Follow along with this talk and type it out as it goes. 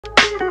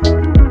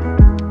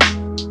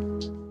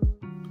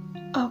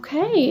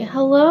Okay,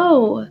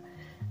 hello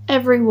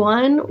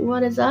everyone,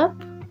 what is up?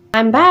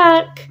 I'm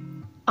back.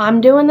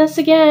 I'm doing this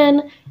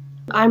again.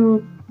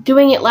 I'm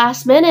doing it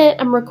last minute.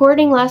 I'm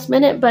recording last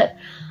minute, but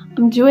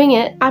I'm doing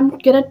it. I'm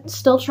gonna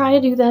still try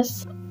to do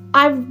this.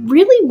 I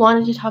really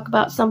wanted to talk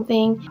about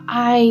something.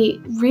 I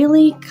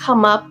really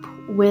come up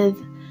with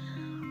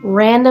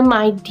random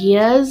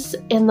ideas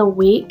in the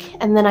week,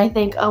 and then I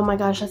think, oh my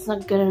gosh, that's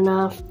not good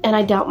enough, and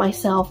I doubt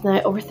myself, and I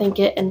overthink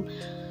it, and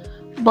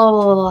blah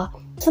blah blah blah.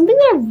 Something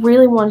that I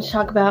really want to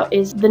talk about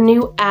is the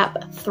new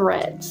app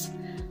Threads.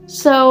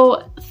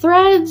 So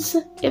Threads,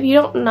 if you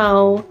don't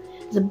know,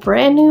 is a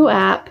brand new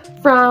app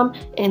from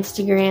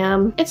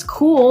Instagram. It's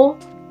cool.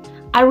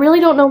 I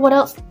really don't know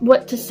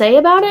what to say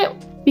about it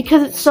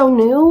because it's so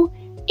new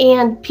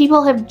and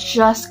people have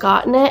just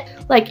gotten it.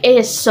 Like, it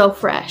is so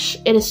fresh.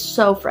 It is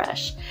so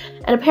fresh.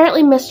 And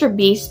apparently Mr.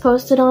 Beast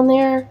posted on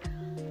there.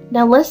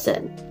 Now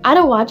listen, I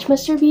don't watch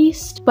Mr.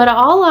 Beast, but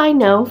all I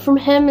know from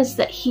him is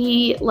that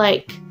he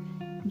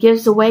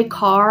gives away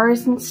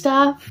cars and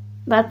stuff.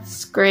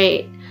 That's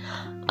great.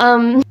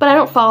 But I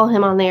don't follow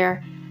him on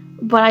there.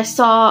 But I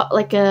saw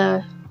I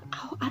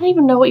don't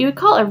even know what you would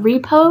call it, a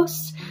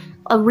repost,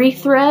 a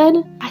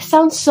rethread. I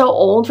sound so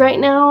old right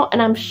now,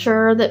 and I'm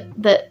sure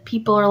that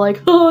people are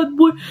like, oh,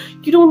 what,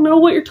 you don't know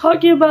what you're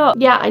talking about.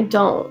 Yeah, I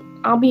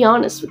don't. I'll be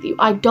honest with you,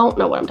 I don't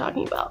know what I'm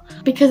talking about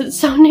because it's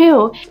so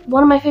new.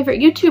 One of my favorite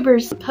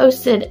YouTubers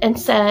posted and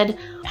said,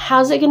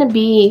 how's it gonna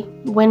be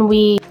when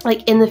we,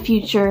 in the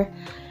future,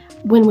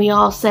 when we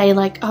all say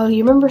oh,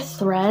 you remember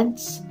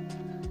Threads?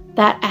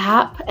 That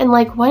app? And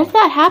what if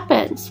that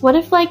happens? What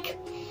if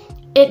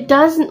it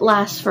doesn't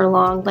last for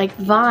long, like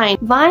Vine?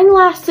 Vine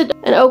lasted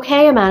an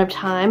okay amount of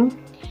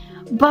time,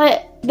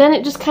 but then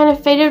it just kind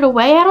of faded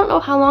away. I don't know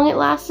how long it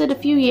lasted, a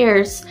few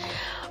years.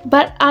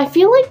 But I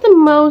feel like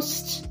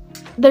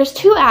there's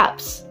two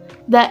apps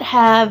that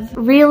have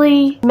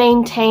really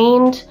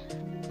maintained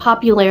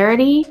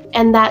popularity,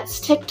 and that's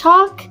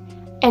TikTok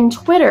and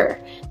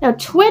Twitter. Now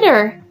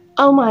Twitter,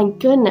 oh my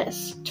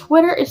goodness,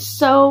 Twitter is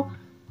so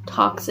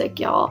toxic,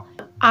 y'all.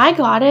 I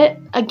got it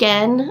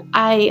again.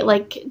 I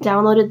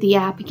downloaded the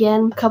app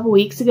again a couple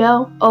weeks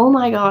ago. Oh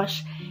my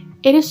gosh,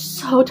 it is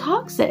so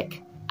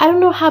toxic. I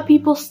don't know how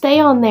people stay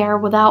on there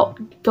without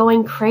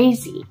going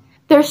crazy.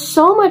 There's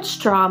so much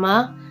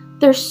drama.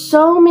 There's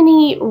so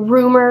many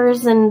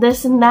rumors and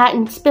this and that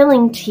and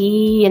spilling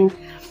tea, and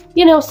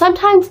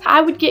sometimes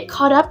I would get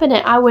caught up in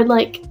it. I would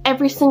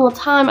every single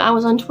time I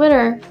was on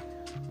Twitter,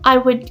 I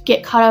would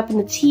get caught up in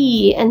the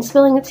tea and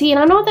spilling the tea, and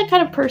I'm not that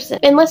kind of person.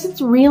 Unless it's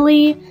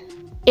really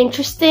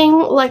interesting,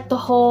 like the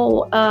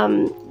whole,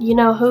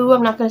 who,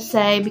 I'm not gonna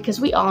say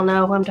because we all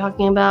know who I'm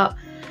talking about,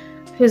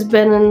 who's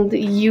been in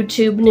the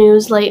YouTube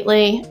news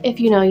lately. If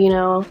you know,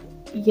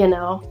 you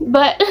know.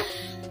 But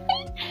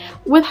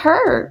with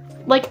her,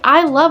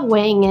 I love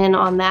weighing in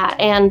on that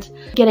and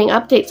getting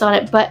updates on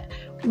it, but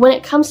when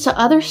it comes to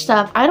other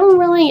stuff,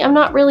 I'm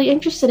not really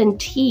interested in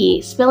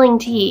tea, spilling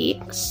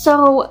tea.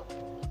 So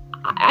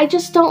I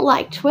just don't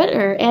like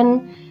Twitter,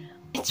 and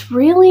it's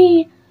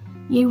really,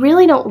 you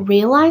really don't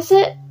realize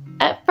it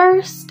at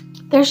first.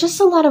 There's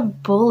just a lot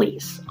of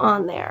bullies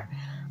on there,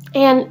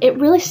 and it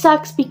really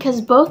sucks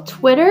because both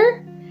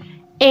Twitter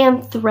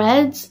and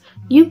Threads,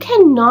 you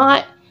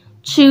cannot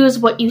choose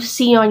what you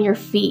see on your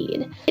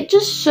feed. It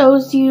just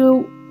shows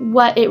you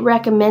what it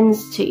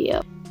recommends to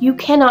you. You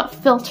cannot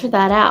filter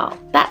that out.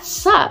 That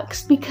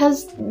sucks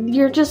because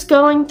you're just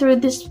going through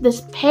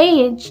this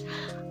page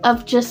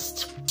of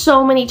just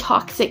so many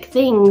toxic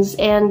things,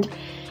 and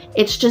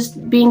it's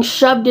just being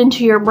shoved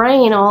into your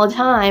brain all the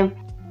time.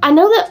 I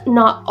know that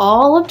not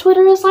all of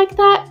Twitter is like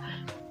that,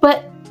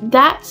 but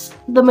that's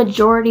the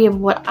majority of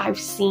what I've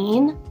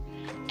seen.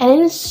 And it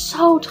is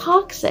so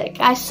toxic.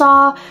 I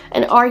saw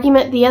an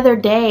argument the other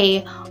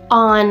day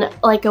on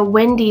a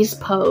Wendy's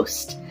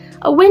post.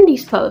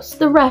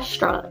 The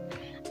restaurant.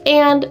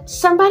 And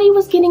somebody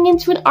was getting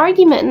into an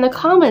argument in the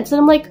comments,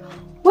 and I'm like,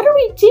 what are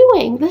we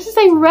doing? This is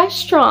a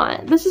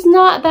restaurant. This is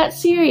not that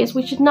serious.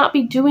 We should not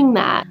be doing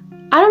that.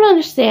 I don't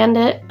understand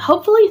it.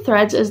 Hopefully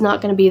Threads is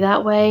not going to be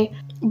that way,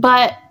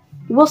 but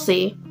we'll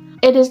see.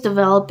 It is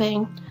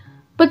developing.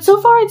 But so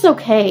far it's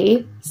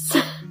okay.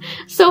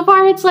 So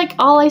far it's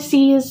all I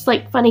see is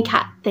funny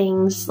cat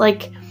things.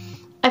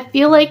 I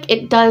feel like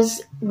it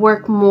does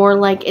work more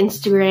like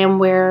Instagram,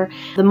 where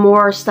the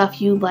more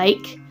stuff you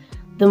like,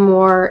 the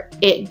more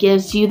it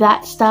gives you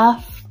that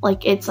stuff.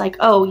 It's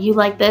oh, you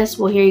like this?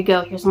 Well, here you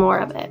go. Here's more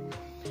of it.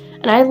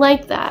 And I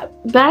like that.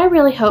 But I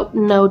really hope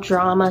no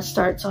drama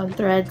starts on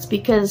Threads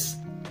because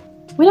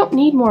we don't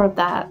need more of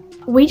that.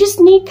 We just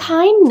need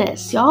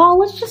kindness, y'all.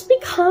 Let's just be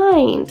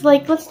kind.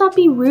 Let's not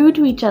be rude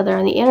to each other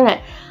on the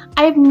internet.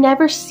 I've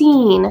never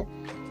seen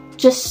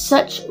just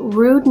such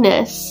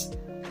rudeness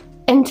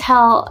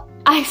until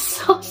I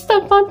saw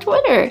stuff on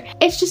Twitter.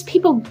 It's just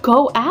people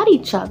go at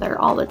each other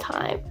all the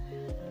time.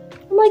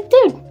 I'm like,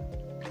 dude,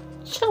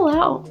 chill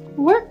out.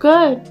 We're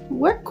good.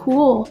 We're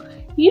cool.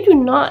 You do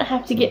not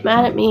have to get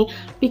mad at me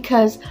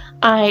because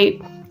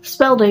I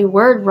spelled a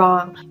word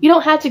wrong. You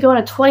don't have to go on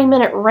a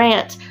 20-minute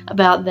rant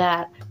about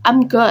that.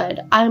 I'm good.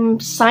 I'm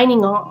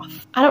signing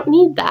off. I don't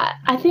need that.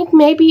 I think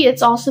maybe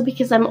it's also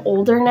because I'm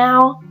older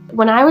now.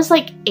 When I was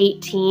like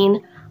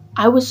 18,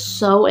 I was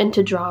so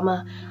into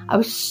drama. I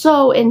was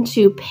so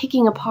into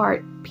picking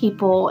apart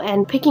people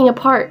and picking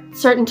apart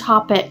certain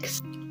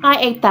topics. I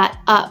ate that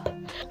up.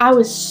 I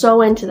was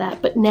so into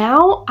that, but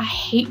now I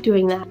hate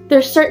doing that.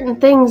 There's certain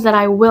things that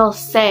I will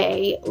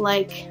say,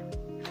 like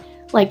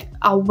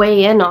I'll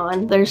weigh in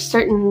on. There's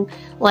certain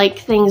like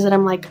things that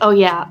I'm like, oh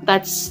yeah,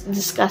 that's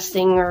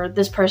disgusting, or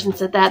this person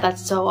said that,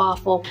 that's so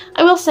awful.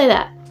 I will say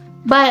that,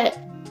 but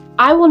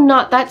I will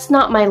not, that's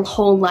not my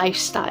whole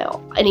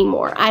lifestyle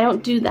anymore. I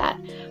don't do that.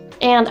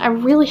 And I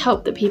really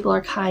hope that people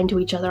are kind to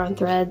each other on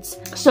Threads.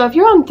 So if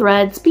you're on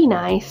Threads, be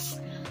nice.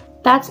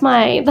 That's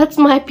my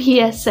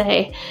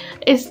PSA,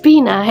 is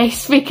be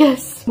nice,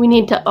 because we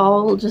need to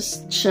all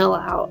just chill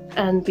out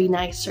and be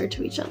nicer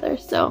to each other.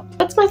 So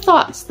that's my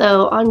thoughts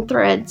though on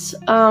Threads.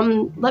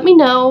 Let me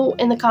know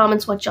in the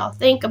comments what y'all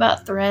think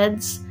about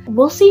Threads.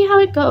 We'll see how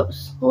it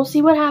goes. We'll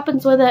see what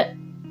happens with it.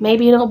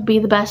 Maybe it'll be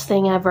the best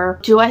thing ever.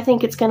 Do I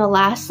think it's gonna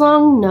last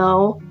long?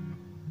 No.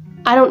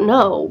 I don't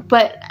know,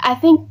 but I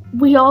think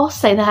we all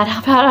say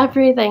that about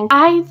everything.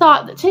 I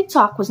thought that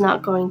TikTok was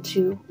not going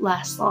to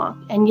last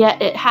long, and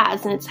yet it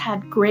has, and it's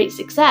had great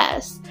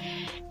success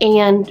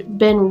and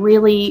been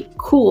really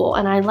cool,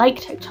 and I like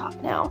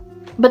TikTok now.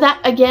 But that,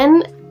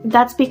 again,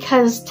 that's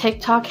because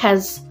TikTok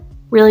has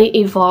really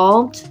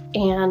evolved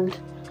and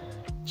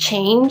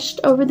changed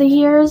over the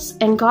years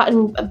and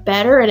gotten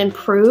better and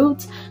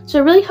improved. So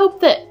I really hope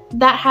that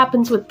that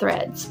happens with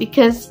Threads,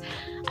 because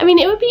I mean,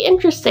 it would be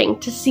interesting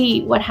to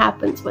see what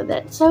happens with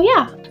it. So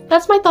yeah,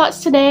 that's my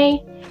thoughts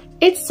today.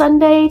 It's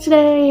Sunday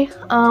today.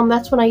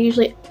 That's when I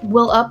usually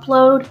will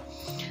upload.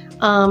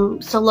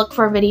 So look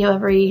for a video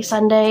every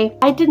Sunday.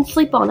 I didn't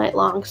sleep all night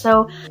long,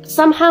 so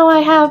somehow I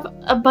have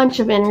a bunch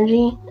of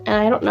energy, and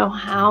I don't know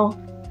how,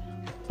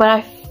 but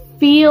I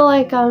feel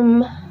like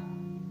I'm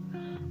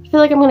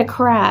gonna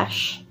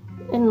crash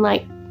in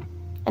like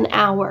an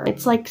hour.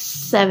 It's like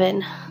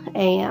 7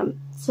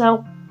 a.m.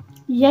 So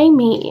yay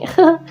me.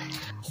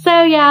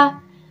 So yeah,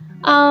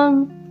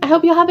 I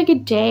hope you'll have a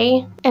good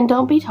day, and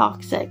don't be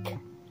toxic,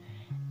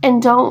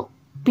 and don't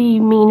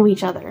be mean to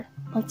each other.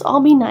 Let's all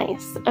be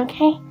nice,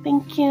 okay?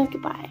 Thank you,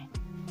 goodbye.